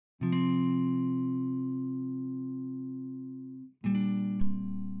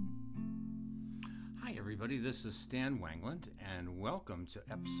everybody. This is Stan Wangland, and welcome to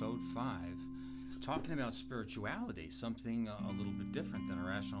episode 5, talking about spirituality, something a little bit different than our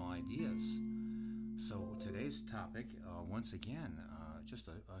rational ideas. So today's topic, once again, just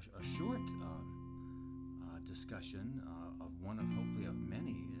a short discussion of one of, hopefully, of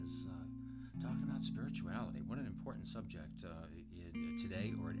many, is talking about spirituality. What an important subject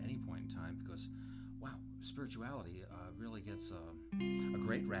today or at any point in time, because wow, spirituality really gets a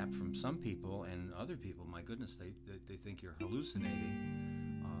great rap from some people, and other people, my goodness, they think you're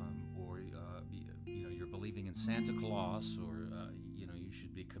hallucinating, or you're believing in Santa Claus, or you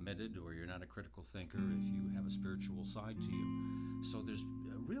should be committed, or you're not a critical thinker if you have a spiritual side to you. So there's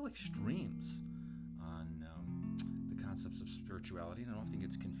real extremes on the concepts of spirituality, and I often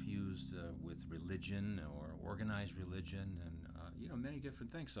gets confused with religion or organized religion, and many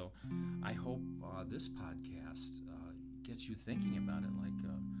different things. So I hope this podcast gets you thinking about it like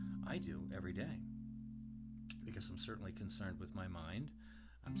I do every day, because I'm certainly concerned with my mind.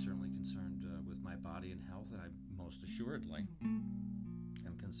 I'm certainly concerned with my body and health, and I most assuredly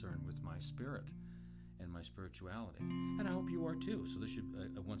am concerned with my spirit and my spirituality. And I hope you are too. So this should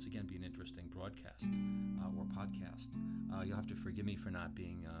once again be an interesting broadcast or podcast. You'll have to forgive me for not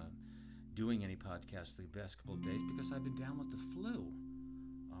being doing any podcasts the past couple of days, because I've been down with the flu,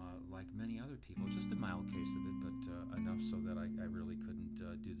 like many other people. Just a mild case of it, but enough so that I really couldn't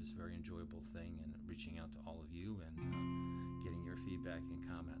do this very enjoyable thing and reaching out to all of you and getting your feedback and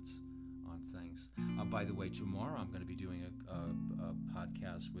comments on things. By the way, tomorrow I'm going to be doing a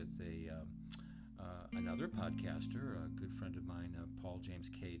podcast with another podcaster, a good friend of mine, Paul James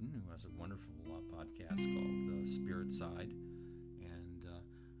Caden, who has a wonderful podcast called The Spirit Side.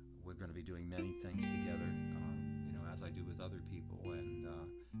 We're going to be doing many things together, as I do with other people, and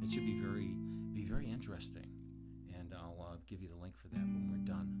it should be very interesting. And I'll give you the link for that when we're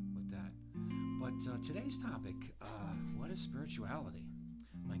done with that. But today's topic, what is spirituality?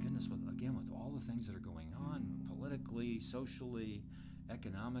 My goodness, with all the things that are going on politically, socially,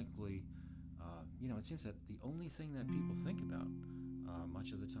 economically, it seems that the only thing that people think about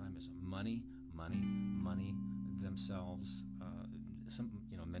much of the time is money themselves.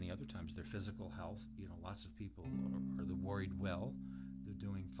 Many other times their physical health. Lots of people are worried. Well, they're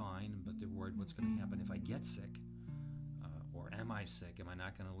doing fine, but they're worried what's going to happen if I get sick, or am I sick? Am I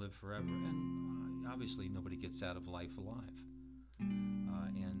not going to live forever? And obviously, nobody gets out of life alive.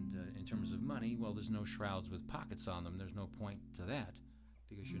 And in terms of money, well, there's no shrouds with pockets on them. There's no point to that,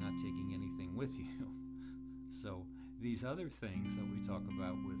 because you're not taking anything with you. So these other things that we talk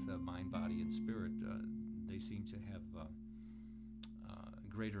about with mind, body, and spirit, they seem to have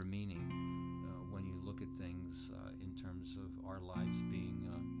greater meaning when you look at things in terms of our lives being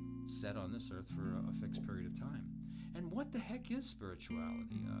set on this earth for a fixed period of time. And what the heck is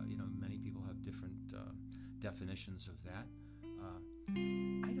spirituality? Many people have different definitions of that.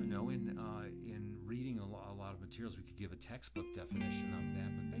 I don't know. In reading a lot of materials, we could give a textbook definition of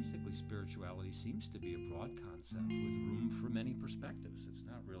that. But basically, spirituality seems to be a broad concept with room for many perspectives. It's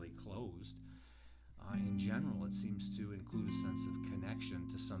not really closed. In general, it seems to include a sense of connection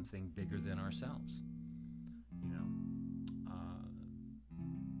to something bigger than ourselves, and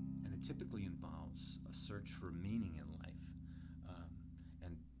it typically involves a search for meaning in life.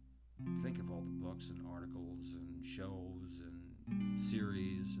 And think of all the books and articles and shows and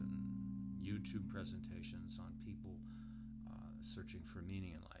series and YouTube presentations on people searching for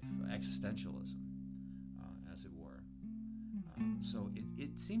meaning in life, existentialism, as it were. So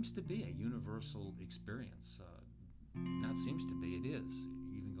it seems to be a universal experience. Not seems to be, it is.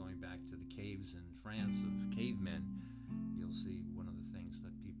 Even going back to the caves in France of cavemen, you'll see one of the things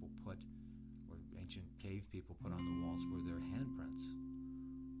that people put, or ancient cave people put on the walls, were their handprints.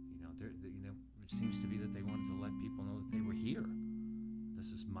 It seems to be that they wanted to let people know that they were here.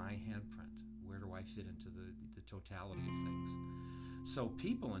 This is my handprint. Where do I fit into the totality of things? So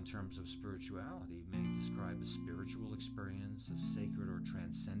people, in terms of spirituality, may describe a spiritual experience as sacred or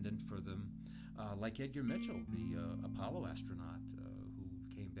transcendent for them, like Edgar Mitchell, the Apollo astronaut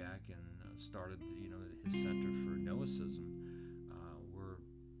who came back and started his Center for Noecism, were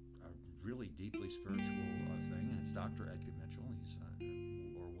a really deeply spiritual thing, and it's Dr. Edgar Mitchell. He's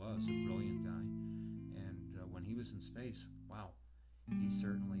was a brilliant guy, and when he was in space, wow, he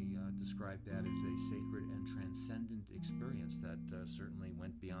certainly described that as a sacred and transcendent experience that certainly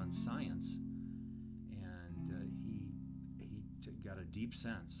went beyond science, and he got a deep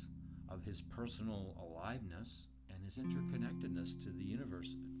sense of his personal aliveness and his interconnectedness to the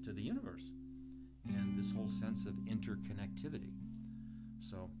universe, and this whole sense of interconnectivity.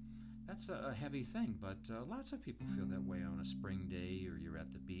 So that's a heavy thing, but lots of people feel that way on a spring day, or you're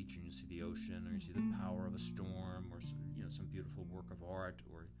at the beach and you see the ocean, or you see the power of a storm, or some beautiful work of art,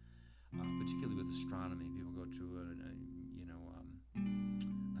 or particularly with astronomy, people go to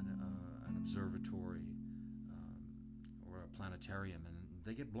an observatory or a planetarium, and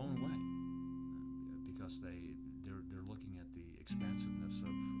they get blown away because they're looking at the expansiveness of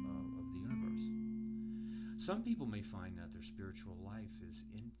the universe. Some people may find that their spiritual life is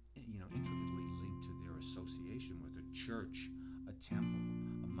intricately linked to their association with a church, a temple,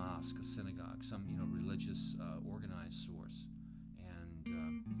 a mosque, a synagogue, some religious organized source. And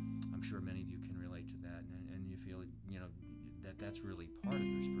I'm sure many of you can relate to that, and you feel that's really part of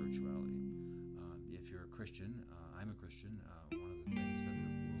your spirituality. If you're a Christian, I'm a Christian. One of the things that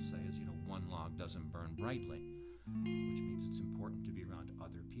it will say is, one log doesn't burn brightly, which means it's important to be around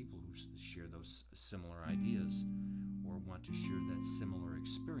other people who share those similar ideas or want to share that similar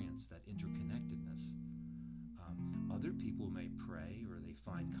experience, that interconnectedness. Other people may pray, or they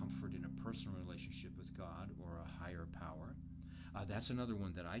find comfort in a personal relationship with God or a higher power. That's another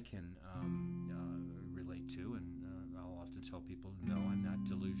one that I can relate to, and I'll often tell people, no, I'm not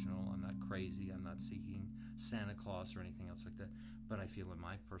delusional, I'm not crazy, I'm not seeking Santa Claus or anything else like that, but I feel in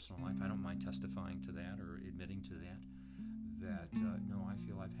my personal life, I don't mind testifying to that or admitting to that no, I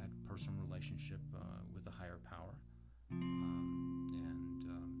feel I've had a personal relationship with a higher power, and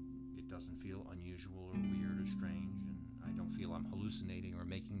it doesn't feel unusual or weird or strange, and I don't feel I'm hallucinating or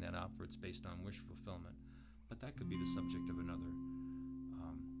making that up, or it's based on wish fulfillment. But that could be the subject of another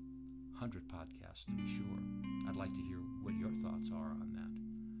 100 podcasts, to be sure. I'd like to hear what your thoughts are on that.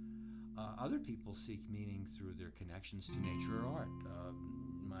 Other people seek meaning through their connections to nature or art.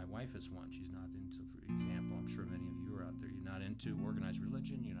 My wife is one. She's not into, for example, I'm sure many of you are out there, you're not into organized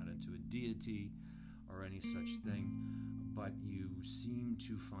religion, you're not into a deity or any such thing, but you seem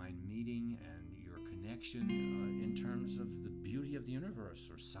to find meaning and your connection in terms of the beauty of the universe,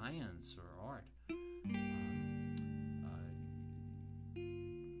 or science, or art.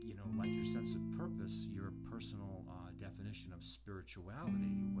 Like your sense of purpose, your personal definition of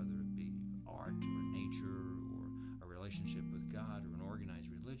spirituality, whether it be art or nature or a relationship with God or an organized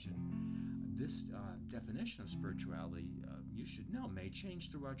religion, this definition of spirituality, you should know, may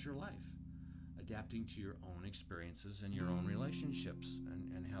change throughout your life, adapting to your own experiences and your own relationships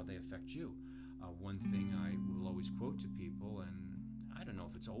and how they affect you. One thing I will always quote to people, and I don't know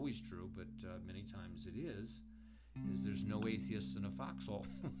if it's always true, but many times it is there's no atheists in a foxhole.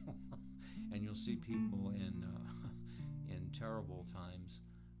 And you'll see people in terrible times,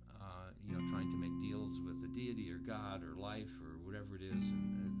 trying to make deals with a deity or God or life or whatever it is,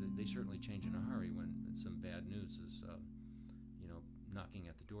 and they certainly change in a hurry when some bad news is, knocking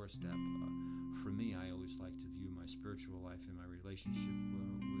at the doorstep. For me, I always like to view my spiritual life and my relationship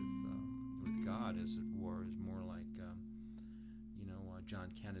with God, as it were, as more like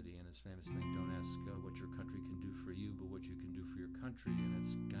John Kennedy and his famous thing, don't ask what your country can do for you, but what you can do for your country, and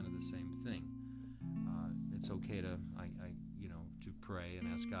it's kind of the same thing. It's okay to to pray and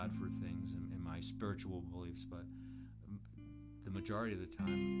ask God for things in my spiritual beliefs, but the majority of the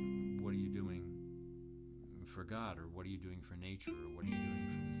time, what are you doing for God, or what are you doing for nature, or what are you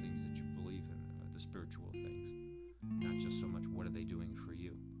doing for the things that you believe in, the spiritual things? Not just so much what are they doing for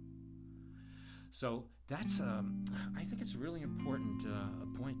you. So that's, I think it's a really important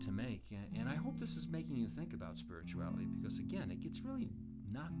point to make, and I hope this is making you think about spirituality, because again, it gets really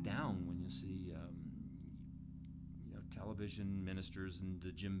knocked down when you see television ministers and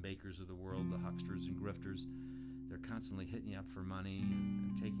the Jim Bakkers of the world, the hucksters and grifters. They're constantly hitting you up for money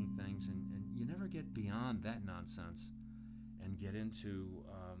and taking things, and you never get beyond that nonsense and get into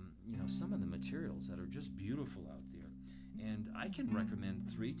some of the materials that are just beautiful out there. And I can recommend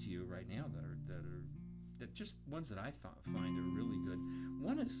 3 to you right now that just ones that I find are really good.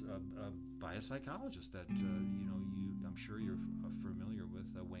 One is by a psychologist that I'm sure you're familiar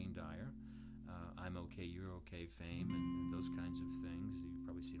with, Wayne Dyer. I'm Okay, You're Okay fame and those kinds of things. You've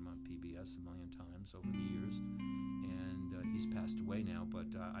probably seen him on PBS a million times over the years. And he's passed away now, but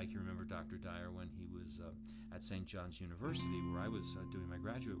I can remember Dr. Dyer when he was at St. John's University, where I was doing my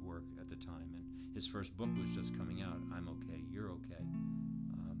graduate work at the time. And his first book was just coming out, I'm Okay, You're Okay.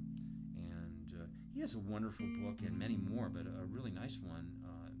 He has a wonderful book and many more, but a really nice one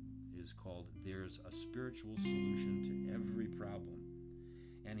is called There's a Spiritual Solution to Every Problem.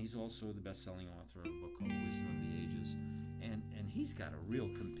 And he's also the best-selling author of a book called Wisdom of the Ages. And he's got a real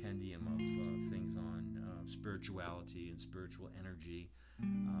compendium of things on spirituality and spiritual energy,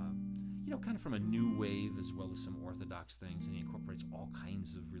 kind of from a new wave as well as some orthodox things. And he incorporates all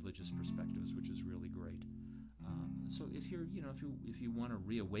kinds of religious perspectives, which is really great. So if you want to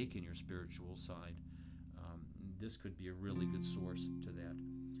reawaken your spiritual side, this could be a really good source to that.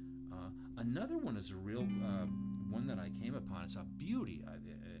 Another one is a real one that I came upon. It's a beauty,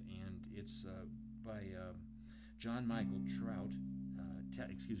 and it's by John Michael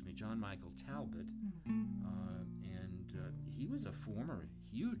Talbot, and he was a former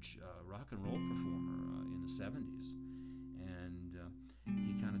huge rock and roll performer in the 70s, and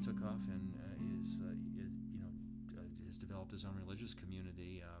he kind of took off and has developed his own religious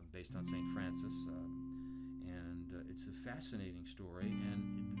community based on St. Francis, and it's a fascinating story.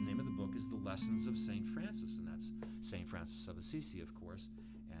 And the name of the book is The Lessons of St. Francis, and that's St. Francis of Assisi, of course,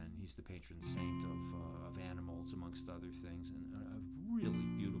 and he's the patron saint of animals, amongst other things, and a really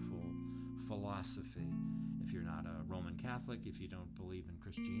beautiful philosophy. If you're not a Roman Catholic, if you don't believe in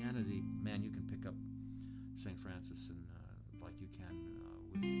Christianity, man, you can pick up St. Francis and like you can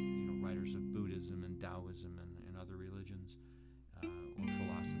with writers of Buddhism and Taoism and other religions or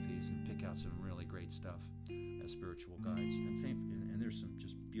philosophies, and pick out some really great stuff as spiritual guides. And there's some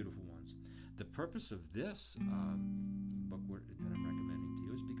just beautiful ones. The purpose of this book that I'm recommending to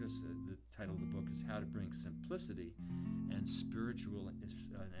you is because the title of the book is How to Bring Simplicity and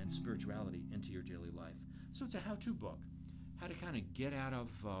Spirituality into Your Daily Life. So it's a how-to book, how to kind of get out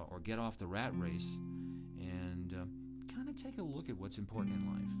of or get off the rat race and kind of take a look at what's important in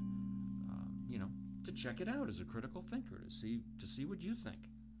life. To check it out as a critical thinker, to see what you think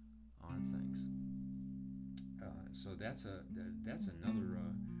on things. So that's another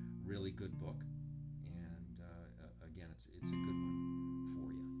really good book, and again, it's a good one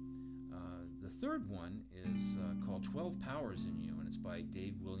for you. The third one is called 12 Powers in You, and it's by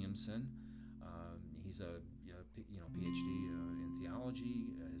Dave Williamson. He's a PhD in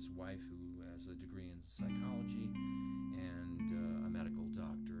theology. His wife, who has a degree in psychology, and a medical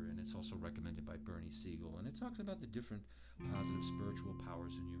doctor. And it's also recommended by Bernie Siegel. And it talks about the different positive spiritual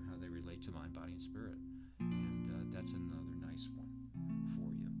powers in you, how they relate to mind, body, and spirit. And that's another nice one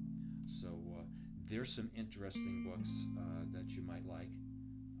for you. So there's some interesting books that you might like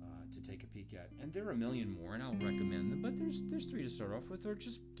to take a peek at. And there are a million more, and I'll recommend them. But there's three to start off with, or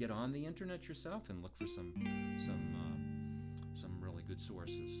just get on the internet yourself and look for some really good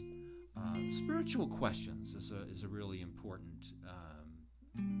sources. Spiritual questions is a really important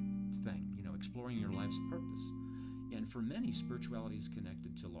thing. Exploring your life's purpose. And for many, spirituality is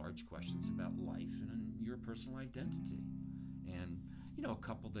connected to large questions about life and your personal identity. And a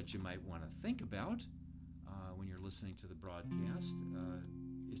couple that you might want to think about when you're listening to the broadcast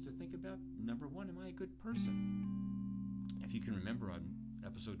is to think about, number one, am I a good person? If you can remember on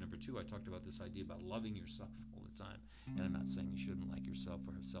episode number 2, I talked about this idea about loving yourself all the time. And I'm not saying you shouldn't like yourself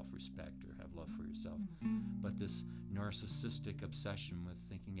or have self-respect or have love for yourself, but this narcissistic obsession with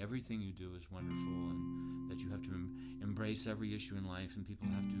thinking everything you do is wonderful, and that you have to embrace every issue in life, and people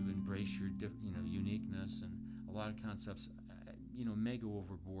have to embrace your uniqueness, and a lot of concepts may go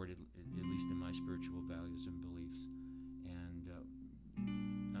overboard, at least in my spiritual values and beliefs. And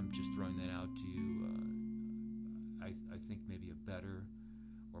I'm just throwing that out to you. I think maybe a better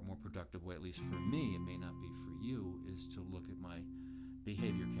or more productive way, at least for me, it may not be for you, is to look at my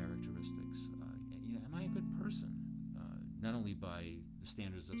behavior characteristics. Am I a good person? Not only by the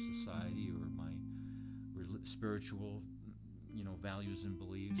standards of society or my spiritual, values and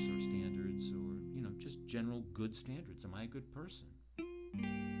beliefs or standards, or, just general good standards. Am I a good person?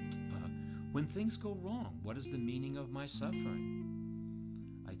 When things go wrong, what is the meaning of my suffering?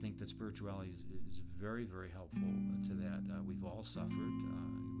 I think that spirituality is very, very helpful to that. We've all suffered.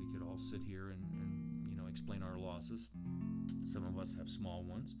 We could all sit here and explain our losses. Some of us have small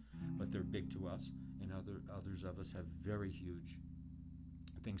ones, but they're big to us, and others of us have very huge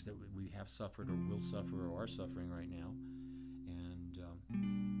things that we have suffered or will suffer or are suffering right now, and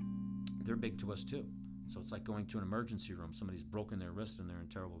they're big to us too. So it's like going to an emergency room. Somebody's broken their wrist and they're in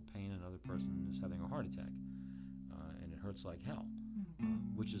terrible pain. Another person is having a heart attack, and it hurts like hell.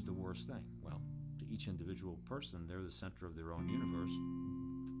 Which is the worst thing? Well, to each individual person, they're the center of their own universe.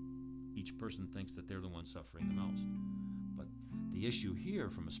 Each person thinks that they're the one suffering the most. But the issue here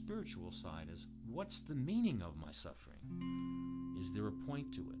from a spiritual side is, what's the meaning of my suffering? Is there a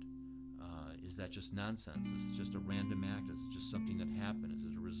point to it? Is that just nonsense? Is it just a random act? Is it just something that happened? Is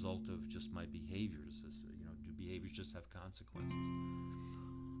it a result of just my behaviors? Do behaviors just have consequences?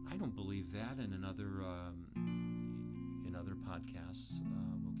 I don't believe that, and in other podcasts,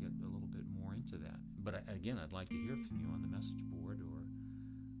 we'll get a little bit more into that. But again, I'd like to hear from you on the message board or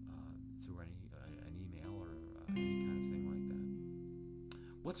through an email or any kind of thing like that.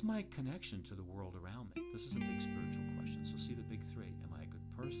 What's my connection to the world around me? This is a big spiritual question. So see the big three. Am I a good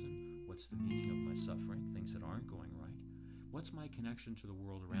person? What's the meaning of my suffering? Things that aren't going right. What's my connection to the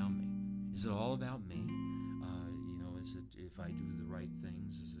world around me? Is it all about me? Is it if I do the right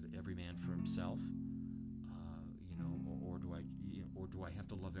things? Is it every man for himself? Or do I have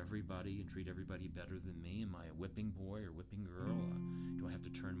to love everybody and treat everybody better than me? Am I a whipping boy or whipping girl? Do I have to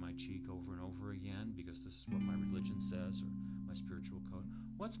turn my cheek over and over again because this is what my religion says or my spiritual code?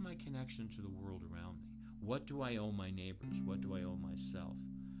 What's my connection to the world around me? What do I owe my neighbors? What do I owe myself?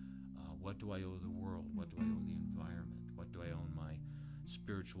 What do I owe the world? What do I owe the environment? What do I owe my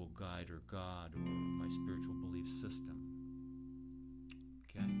spiritual guide or God or my spiritual belief system?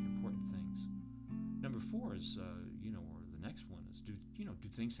 Okay, important things. Number 4 is, or the next one is, do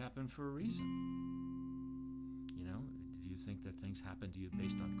things happen for a reason? Do you think that things happen to you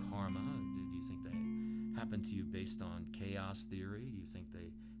based on karma? Do you think they happen to you based on chaos theory? Do you think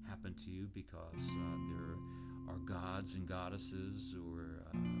they happen to you because there are gods and goddesses or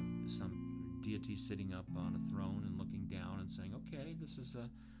some deity sitting up on a throne and looking down and saying, okay, this is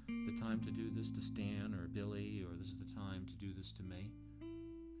the time to do this to Stan or Billy, or this is the time to do this to me?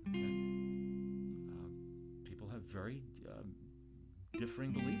 Okay. People have very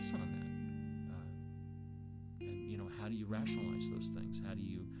differing beliefs on that. And how do you rationalize those things? How do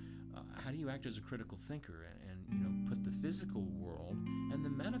you act as a critical thinker and put the physical world and the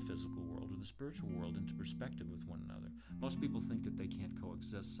metaphysical world or the spiritual world into perspective with one another? Most people think that they can't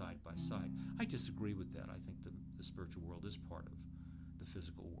coexist side by side. I disagree with that. I think the spiritual world is part of the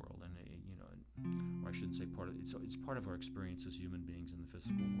physical world, and or I shouldn't say part of it's part of our experience as human beings in the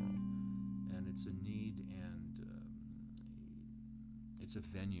physical world, and it's a need and it's a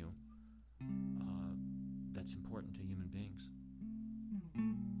venue that's important to human beings.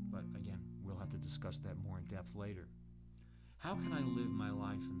 But again, we'll have to discuss that more in depth later. How can I live my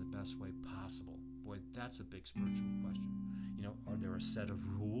life in the best way possible? Boy, that's a big spiritual question. Are there a set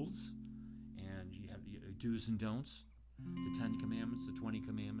of rules? And you have do's and don'ts? The 10 Commandments, the 20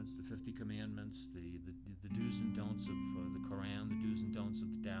 Commandments, the 50 Commandments, the do's and don'ts of the Quran, the do's and don'ts of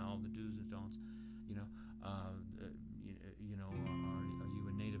the Tao, the do's and don'ts. Are you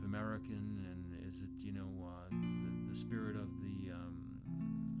a Native American, and is it the spirit of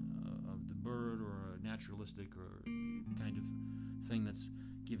the bird, or a naturalistic or kind of thing that's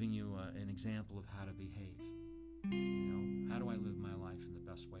giving you an example of how to behave? How do I live my life in the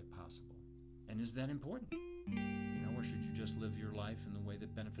best way possible? And is that important? Or should you just live your life in the way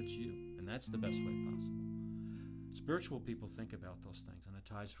that benefits you? And that's the best way possible. Spiritual people think about those things, and it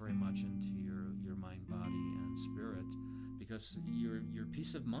ties very much into your mind, body, and spirit, because your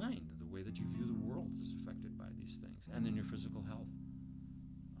peace of mind, the way that you view the world, is affected by these things, and then your physical health,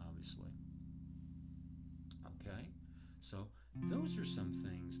 obviously. Okay, so those are some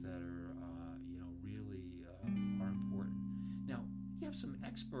things that are really are important. Now, you have some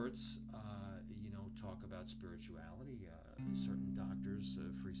experts talk about spirituality. Certain doctors,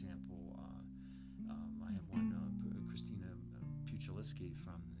 for example, I have one, Christina Puchaliski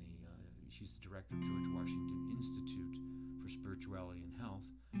from she's the director of George Washington Institute for Spirituality and Health.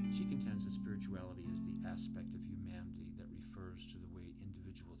 She contends that spirituality is the aspect of humanity that refers to the way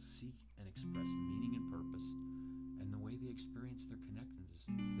individuals seek and express meaning and purpose, and the way they experience their connectedness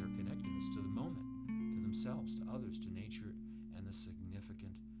to the moment, to themselves, to others, to nature, and the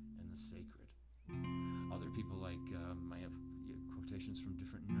significant and the sacred. Other people, like I have quotations from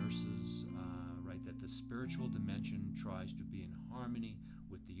different nurses, write that the spiritual dimension tries to be in harmony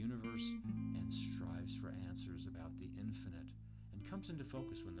with the universe and strives for answers about the infinite, and comes into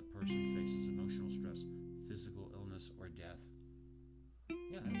focus when the person faces emotional stress, physical illness, or death.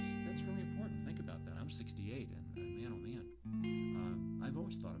 Yeah, that's really important. Think about that. I'm 68, and man, oh man, I've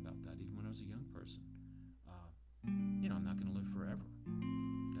always thought about that, even when I was a young person. I'm not going to live forever.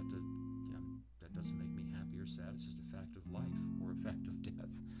 That doesn't make me happy or sad. It's just a fact of life, or a fact of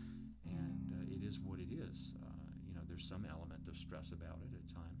death, and it is what it is. There's some element of stress about it at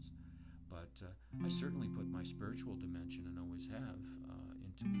times, but I certainly put my spiritual dimension, and always have,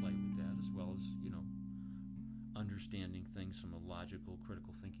 into play with that, as well as understanding things from a logical,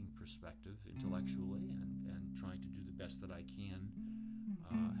 critical thinking perspective, intellectually, and trying to do the best that I can,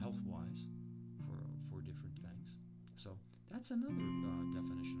 health-wise, for different things. So that's another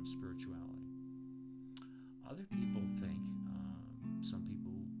definition of spirituality. Other people think, some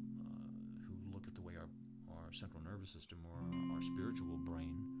people who look at the way our central nervous system, or our spiritual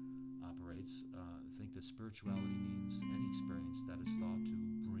brain operates, think that spirituality means any experience that is thought to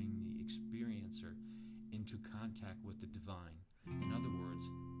bring the experiencer into contact with the divine. In other words,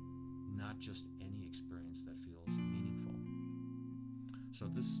 not just any experience that feels meaningful. So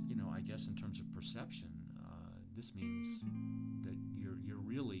this, I guess in terms of perception, this means that you're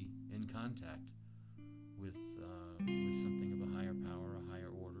really in contact with something of a higher power, a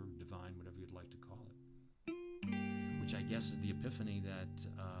higher order, divine, whatever you'd like to call it. Which I guess is the epiphany that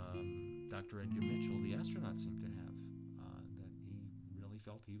Dr. Edgar Mitchell, the astronaut, seemed to have. That he really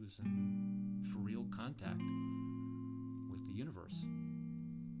felt he was in for real contact with the universe.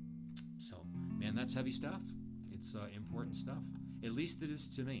 So, man, that's heavy stuff. It's important stuff. At least it is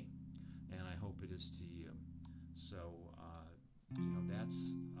to me, and I hope it is to you. So,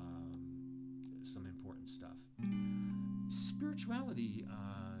 that's some important stuff. Spirituality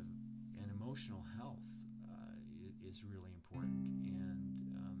and emotional health is really important, and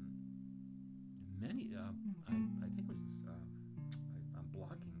many. I think it was. I'm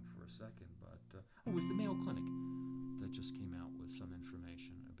blocking for a second, but it was the Mayo Clinic that just came out with some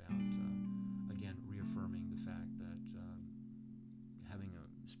information about, again, reaffirming the fact that having a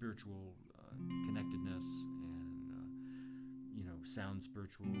spiritual connectedness and sound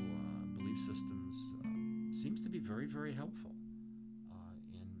spiritual belief systems seems to be very, very helpful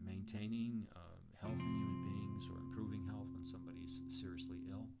in maintaining health in human beings or improving health when somebody's seriously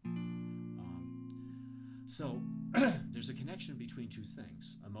ill. So there's a connection between two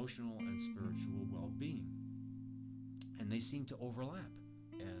things, emotional and spiritual well-being. And they seem to overlap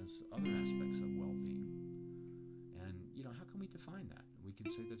as other aspects of well-being. And, how can we define that? We could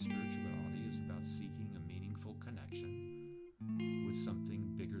say that spirituality is about seeking a meaningful connection with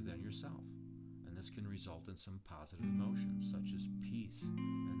something bigger than yourself. And this can result in some positive emotions such as peace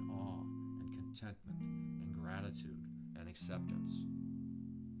and awe and contentment and gratitude and acceptance.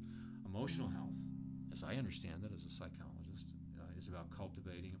 Emotional health, as I understand it as a psychologist, is about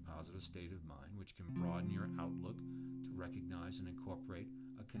cultivating a positive state of mind which can broaden your outlook to recognize and incorporate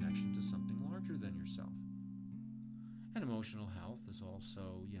a connection to something larger than yourself. And emotional health is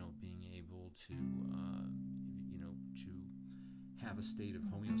also, being able to, to have a state of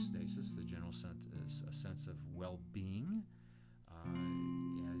homeostasis, the general sense is a sense of well-being,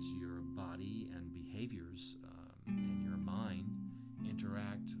 as your body and behaviors and your mind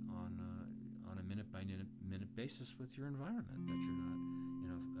interact on a minute-by-minute basis with your environment, that you're not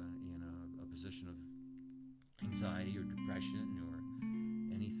in a position of anxiety or depression or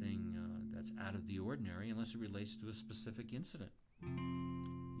anything that's out of the ordinary unless it relates to a specific incident.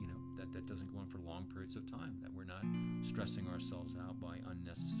 That doesn't go on for long periods of time, that we're not stressing ourselves out by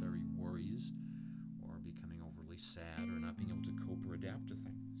unnecessary worries or becoming overly sad or not being able to cope or adapt to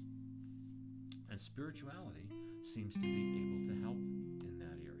things. And spirituality seems to be able to help in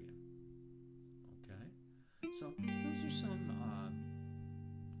that area. Okay? So those are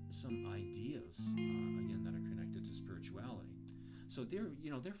some ideas, again, that are connected to spirituality. So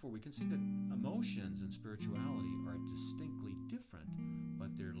therefore we can see that emotions and spirituality are distinctly different,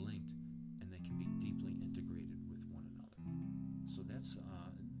 but they're linked and they can be deeply integrated with one another. So that's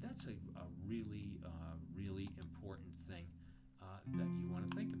a really, really important thing that you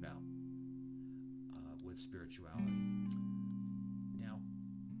want to think about with spirituality. Now,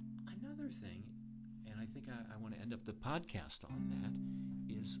 another thing, and I think I want to end up the podcast on that,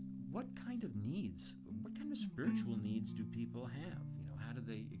 is what kind of spiritual needs do people have? How do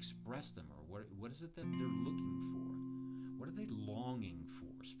they express them, or what is it that they're looking for? What are they longing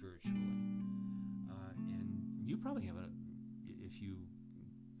for spiritually? And you probably have if you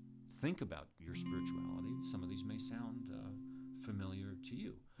think about your spirituality, some of these may sound familiar to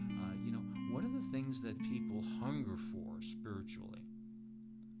you. What are the things that people hunger for spiritually?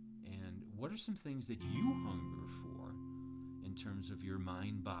 And what are some things that you hunger for in terms of your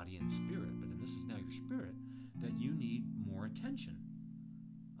mind, body, and spirit? But this is now your spirit, that you need more attention,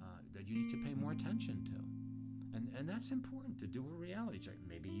 that you need to pay more attention to. And that's important, to do a reality check.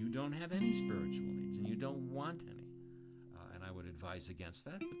 Maybe you don't have any spiritual needs and you don't want any. And I would advise against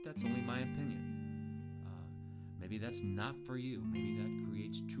that, but that's only my opinion. Maybe that's not for you. Maybe that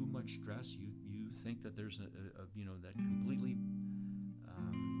creates too much stress. You think that there's that completely,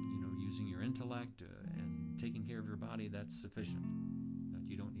 using your intellect and taking care of your body, that's sufficient. That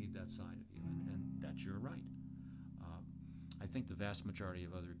you don't need that side of you, and that's your right. I think the vast majority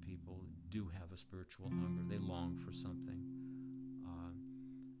of other people do have a spiritual hunger. They long for something.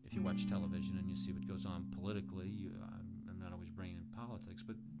 If you watch television and you see what goes on politically, I'm not always bringing in politics,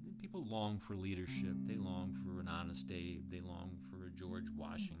 but people long for leadership. They long for an Honest Abe. They long for a George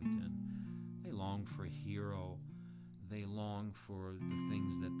Washington. They long for a hero. They long for the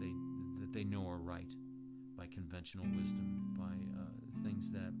things that they know are right by conventional wisdom, by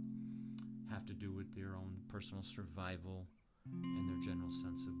things that have to do with their own personal survival and their general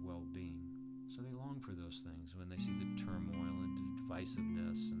sense of well-being. So they long for those things when they see the turmoil and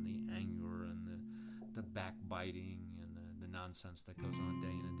divisiveness and the anger and the backbiting and the nonsense that goes on day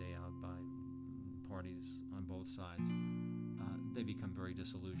in and day out by parties on both sides, they become very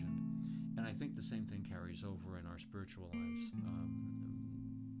disillusioned. And I think the same thing carries over in our spiritual lives.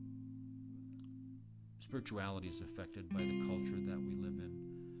 Spirituality is affected by the culture that we live in,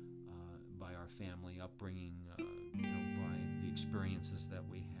 by our family upbringing, by the experiences that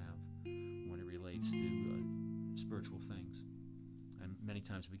we have when it relates to spiritual things. And many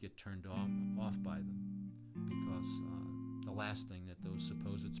times we get turned off by them because the last thing that those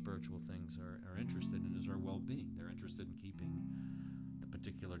supposed spiritual things are interested in is our well-being. They're interested in keeping the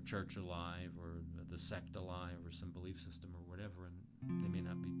particular church alive or the sect alive or some belief system or whatever, and they may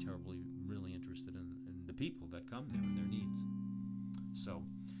not be terribly really interested in the people that come there and their needs. So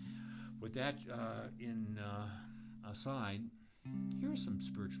with that aside, here are some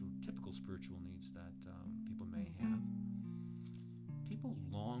typical spiritual needs that people may have. People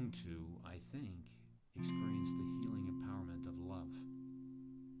long to, I think, experience the healing empowerment of love.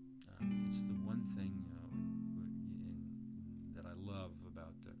 It's the one thing that I love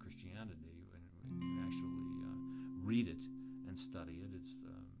about Christianity. When you actually read it and study it, it's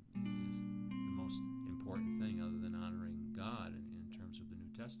the most important thing, other than honoring God in terms of the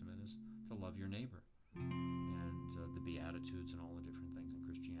New Testament, is to love your neighbor. And the Beatitudes and all the different things in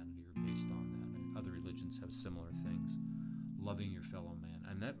Christianity are based on that. And other religions have similar things. Loving your fellow man.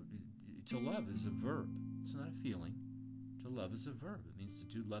 And that, to love is a verb. It's not a feeling. To love is a verb. It means to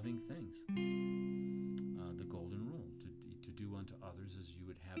do loving things. The golden rule, to do unto others as you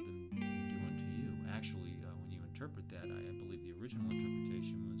would have them do unto you. Actually, when you interpret that, I believe the original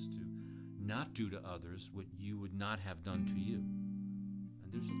interpretation was to not do to others what you would not have done to you.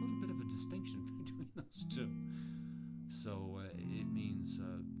 And there's a little bit of a distinction between those two. So it means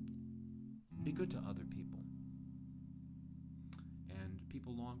be good to other people. And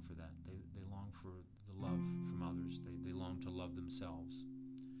people long for that. They long for the love from others. They long to love themselves.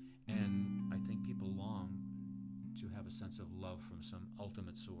 And I think people long to have a sense of love from some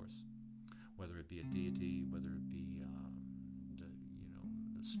ultimate source, whether it be a deity, whether it be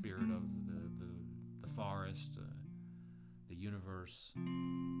the spirit of the forest, the universe,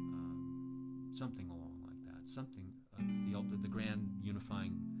 something along like that. Something the grand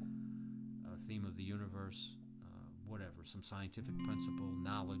unifying theme of the universe. Whatever, some scientific principle,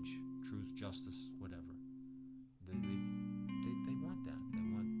 knowledge, truth, justice, whatever. They want that.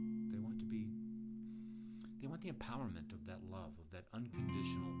 They want the empowerment of that love, of that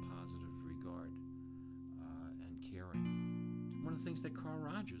unconditional positive regard and caring. One of the things that Carl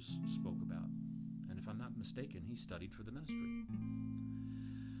Rogers spoke about, and if I'm not mistaken, he studied for the ministry.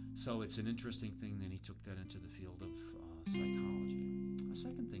 So it's an interesting thing that he took that into the field of psychology. A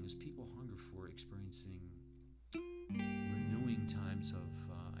second thing is people hunger for experiencing renewing times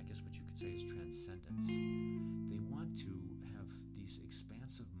of, I guess what you could say is transcendence. They want to have these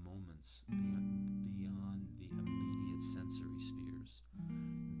expansive moments beyond the immediate sensory spheres.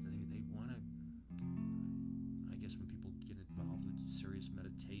 They want to, I guess when people get involved with serious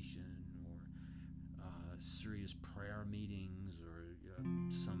meditation or serious prayer meetings or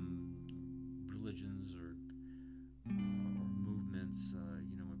some religions or movements,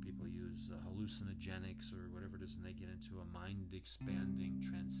 when people use hallucinogenics or whatever it is, and they get into a mind-expanding,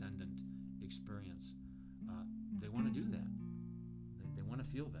 transcendent experience. They want to do that. They want to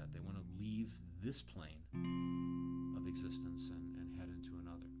feel that. They want to leave this plane of existence and head into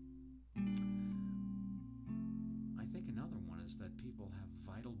another. I think another one is that people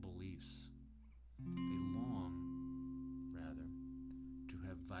have vital beliefs. They long, rather, to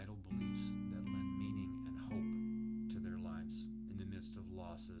have vital beliefs that lend meaning and hope to their lives in the midst of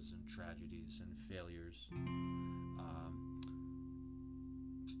losses and tragedies and failures.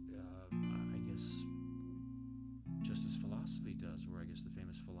 I guess just as philosophy does, where I guess the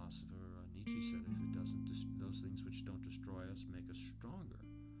famous philosopher Nietzsche said, if it doesn't, those things which don't destroy us make us stronger.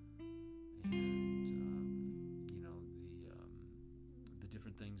 And the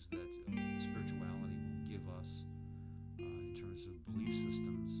different things that spirituality will give us in terms of belief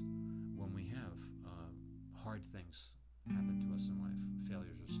systems when we have hard things happen to us in life,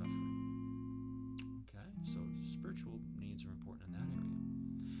 failures or suffering. Okay, so spiritual needs are important in that area.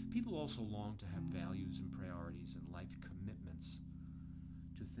 People also long to have values and priorities and life commitments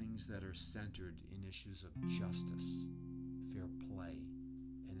to things that are centered in issues of justice, fair play,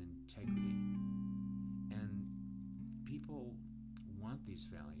 and integrity. And people want these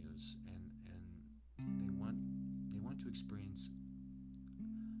values, and they want to experience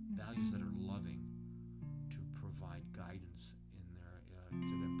values that are loving, to provide guidance in their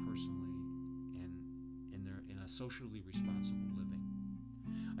to them personally and in a socially responsible living.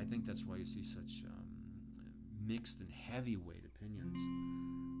 I think that's why you see such mixed and heavyweight opinions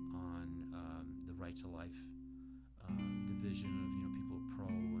on the right Right to Life division of people pro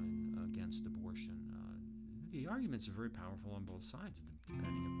and against abortion. The arguments are very powerful on both sides,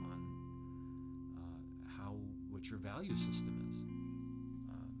 depending upon what your value system is.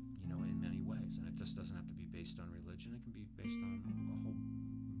 In many ways, and it just doesn't have to be based on religion. It can be based on a whole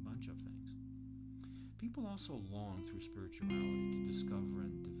bunch of things. People also long through spirituality to discover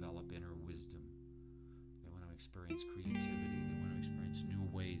and develop inner wisdom. They want to experience creativity. They want to experience new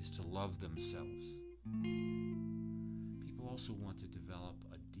ways to love themselves. People also want to develop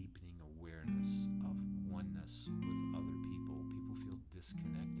a deepening awareness of oneness with other people. People feel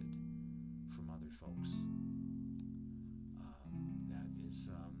disconnected from other folks. That is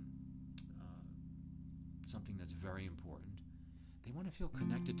something that's very important. They want to feel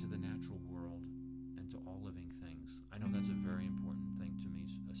connected to the natural world and to all living things. I know that's a very important thing to me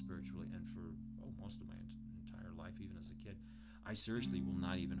spiritually, and for most of my entire life, even as a kid. I seriously will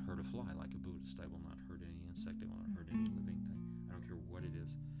not even hurt a fly like a Buddhist. I will not hurt any insect. I will not hurt any living thing. I don't care what it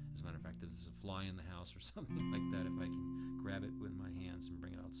is. As a matter of fact, if there's a fly in the house or something like that, if I can grab it with my hands and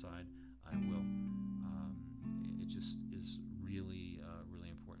bring it outside, I will. It just is really, really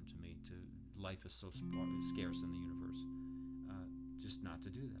important to me. Life is so scarce in the universe. Just not to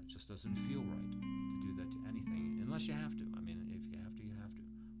do that. It just doesn't feel right to do that to anything, unless you have to. I mean, if you have to, you have to.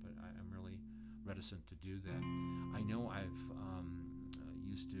 But I'm really reticent to do that. I know I've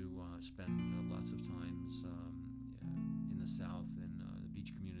used to spend lots of times in the South in the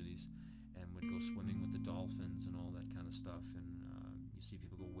beach communities, and would go swimming with the dolphins and all that kind of stuff. And you see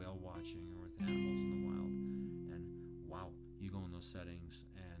people go whale watching or with animals in the wild, and wow, you go in those settings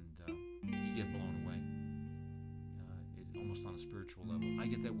and you get blown away. Almost on a spiritual level. I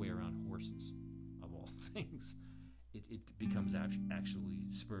get that way around horses, of all things. It becomes actually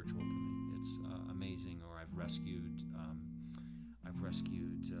spiritual to me. It's amazing. Or I've rescued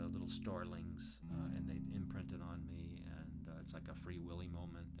little starlings, and they've imprinted on me, and it's like a Free Willy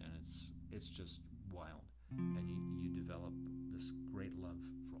moment, and it's just wild. And you develop this great love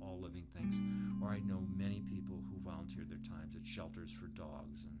for all living things. Or I know many people who volunteer their times at shelters for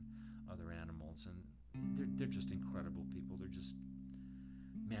dogs and other animals, and they're just incredible people. They're just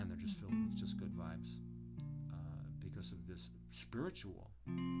filled with just good vibes because of this spiritual,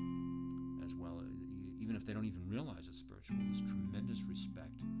 as well. Even if they don't even realize it's spiritual, this tremendous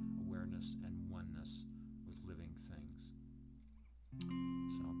respect, awareness, and oneness with living things.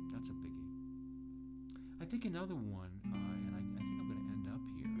 So that's a biggie. I think another one, and I think I'm going to end up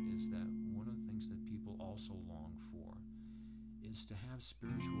here, is that one of the things that people also long for is to have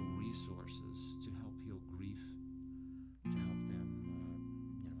spiritual resources to help heal grief, to help them,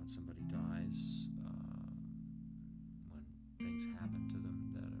 when somebody dies, when things happen to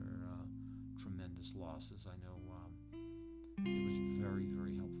them that are tremendous losses. I know it was very,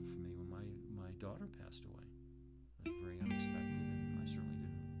 very helpful for me when my daughter passed away. It was very unexpected, and I certainly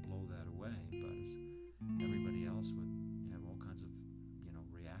didn't blow that away, but as everybody else would have all kinds of,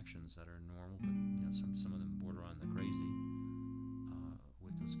 reactions that are normal, but, some of them border on the crazy.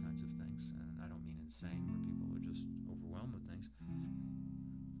 Those kinds of things, and I don't mean insane, where people are just overwhelmed with things.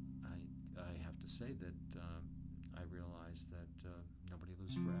 I have to say that I realize that nobody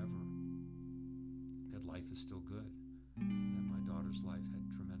lives forever, that life is still good, that my daughter's life had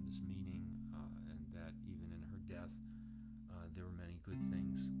tremendous meaning, and that even in her death, there were many good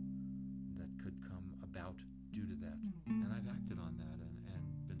things that could come about due to that, and I've acted on that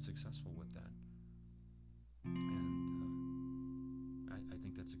and been successful with that. And I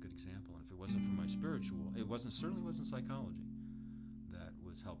think that's a good example. And if it wasn't for my spiritual, certainly wasn't psychology that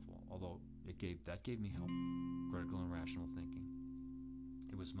was helpful. Although that gave me help, critical and rational thinking.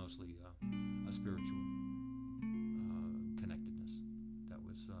 It was mostly a spiritual connectedness that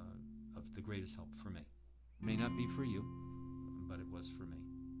was of the greatest help for me. May not be for you, but it was for me,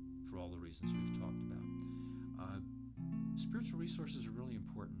 for all the reasons we've talked about. Spiritual resources are really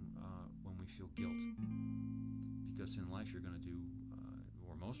important when we feel guilt, because in life you're going to do,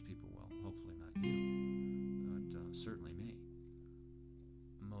 or most people will, hopefully not you, but certainly me.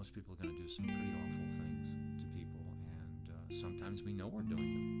 Most people are going to do some pretty awful things to people, and sometimes we know we're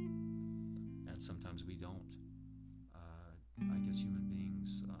doing them, and sometimes we don't. I guess human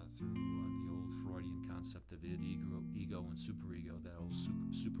beings, through the old Freudian concept of id, ego, and superego, that old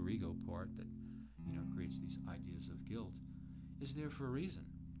superego part that creates these ideas of guilt, is there for a reason.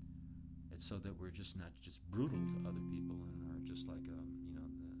 It's so that we're just not just brutal to other people and are just like the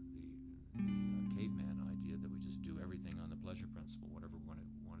caveman idea that we just do everything on the pleasure principle, whatever we want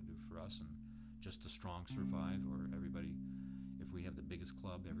to do for us, and just the strong survive, or everybody, if we have the biggest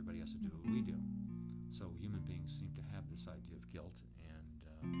club, everybody has to do what we do. So human beings seem to have this idea of guilt, and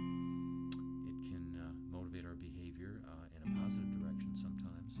it can motivate our behavior in a positive direction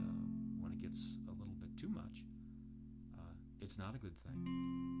sometimes. When it gets a little bit too much, it's not a good thing.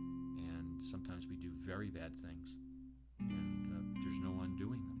 And sometimes we do very bad things, and there's no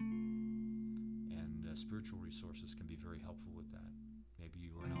undoing them. And spiritual resources can be very helpful with that. Maybe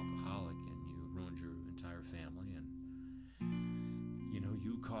you were an alcoholic and you ruined your entire family, and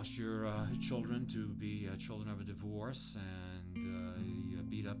you caused your children to be children of a divorce, and you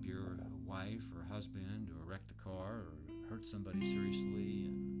beat up your wife or husband, or wrecked the car, or hurt somebody seriously,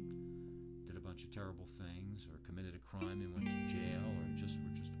 and did a bunch of terrible things, or committed a crime and went to jail, or were just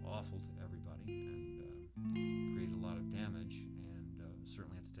awful to everybody, and created a lot of damage, and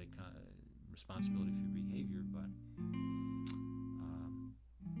certainly have to take responsibility for your behavior. But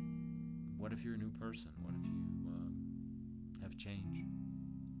what if you're a new person? What if you have changed?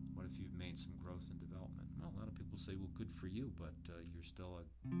 What if you've made some growth and development? Well, a lot of people say, well, good for you, but you're still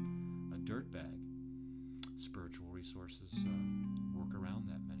a dirtbag. Spiritual resources work around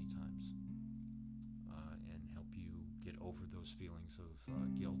that many times and help you get over those feelings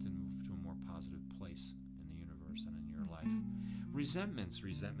of guilt and move to a more positive place in the universe and in your life.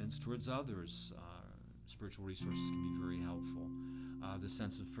 Resentments towards others. Spiritual resources can be very helpful. The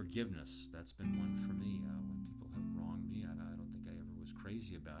sense of forgiveness, that's been one for me. When people have wronged me, I don't think I ever was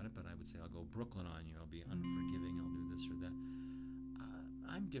crazy about it, but I would say, I'll go Brooklyn on you, I'll be unforgiving, I'll do this or that.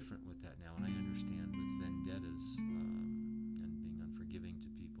 I'm different with that now, and I understand with vendettas and being unforgiving to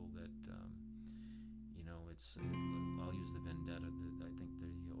people that, I'll use the vendetta. I think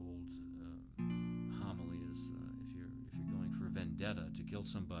the old homily is, if you're going for a vendetta to kill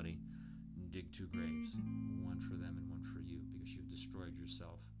somebody, dig 2 graves, one for them and one for you, because you've destroyed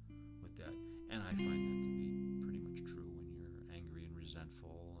yourself with that. And I find that to be pretty much true when you're angry and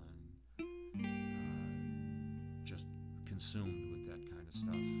resentful and just consumed with that kind of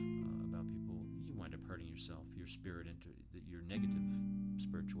stuff about people. You wind up hurting yourself. Your spirit into your negative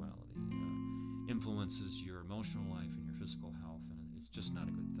spirituality influences your emotional life and your physical health, and it's just not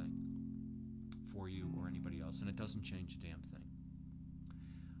a good thing for you or anybody else, and it doesn't change a damn thing.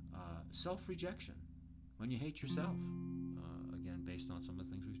 Self-rejection, when you hate yourself, again, based on some of the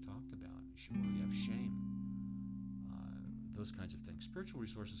things we've talked about, or you have shame, those kinds of things. Spiritual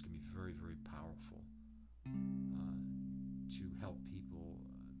resources can be very, very powerful to help people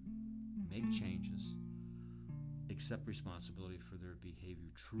make changes, accept responsibility for their behavior,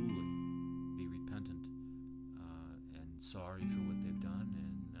 truly be repentant and sorry for what they've done, and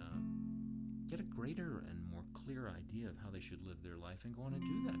get a greater and more clear idea of how they should live their life and go on and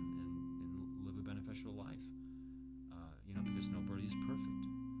do that and live a beneficial life, because nobody's perfect.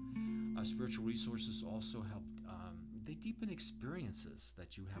 Spiritual resources also help, they deepen experiences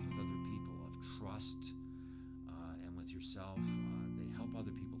that you have with other people of trust and with yourself. They help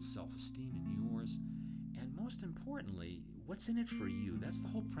other people's self-esteem and yours. And most importantly, what's in it for you? That's the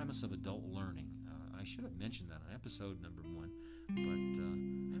whole premise of adult learning. I should have mentioned that on episode number 1, but I have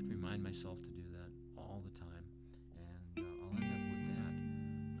to remind myself to do that all the time. And I'll end up with that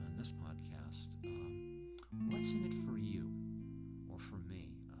on this podcast. What's in it for you or for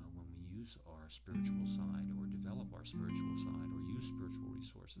me when we use our spiritual side, or develop our spiritual side, or use spiritual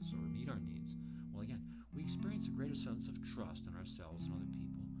resources, or meet our needs? Well, again, we experience a greater sense of trust in ourselves and other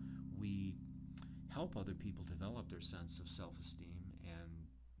people. We help other people develop their sense of self-esteem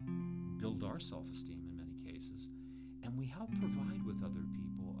and build our self-esteem in many cases. And we help provide with other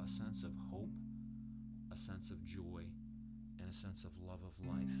people a sense of hope, a sense of joy, and a sense of love of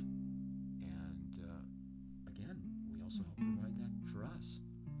life. And again, we also help provide that for us.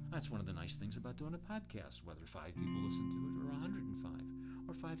 That's one of the nice things about doing a podcast, whether 5 people listen to it, or 105,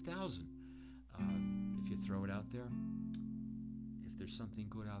 or 5,000. If you throw it out there, if there's something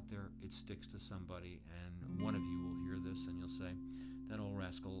good out there, it sticks to somebody, and one of you will hear this and you'll say, that old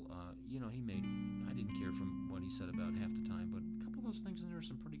rascal, I didn't care from what he said about half the time, but a couple of those things, and there are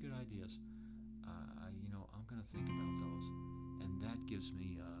some pretty good ideas. I'm going to think about those, and that gives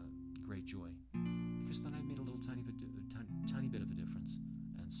me great joy, because then I made a little tiny bit of a difference,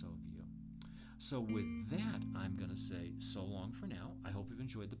 and so have you. So with that, I'm going to say so long for now. I hope you've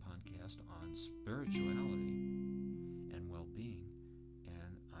enjoyed the podcast on spirituality and well-being,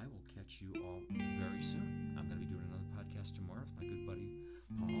 and I will catch you all very soon. I'm going to be doing another podcast tomorrow with my good buddy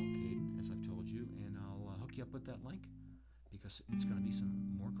Paul Caden, as I've told you, and I'll hook you up with that link, because it's going to be some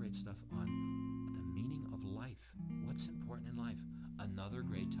more great stuff on the meaning of life. What's important in life? Another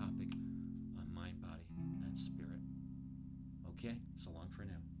great topic on mind, body, and spirit. Okay, so long for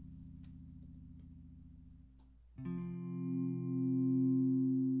now.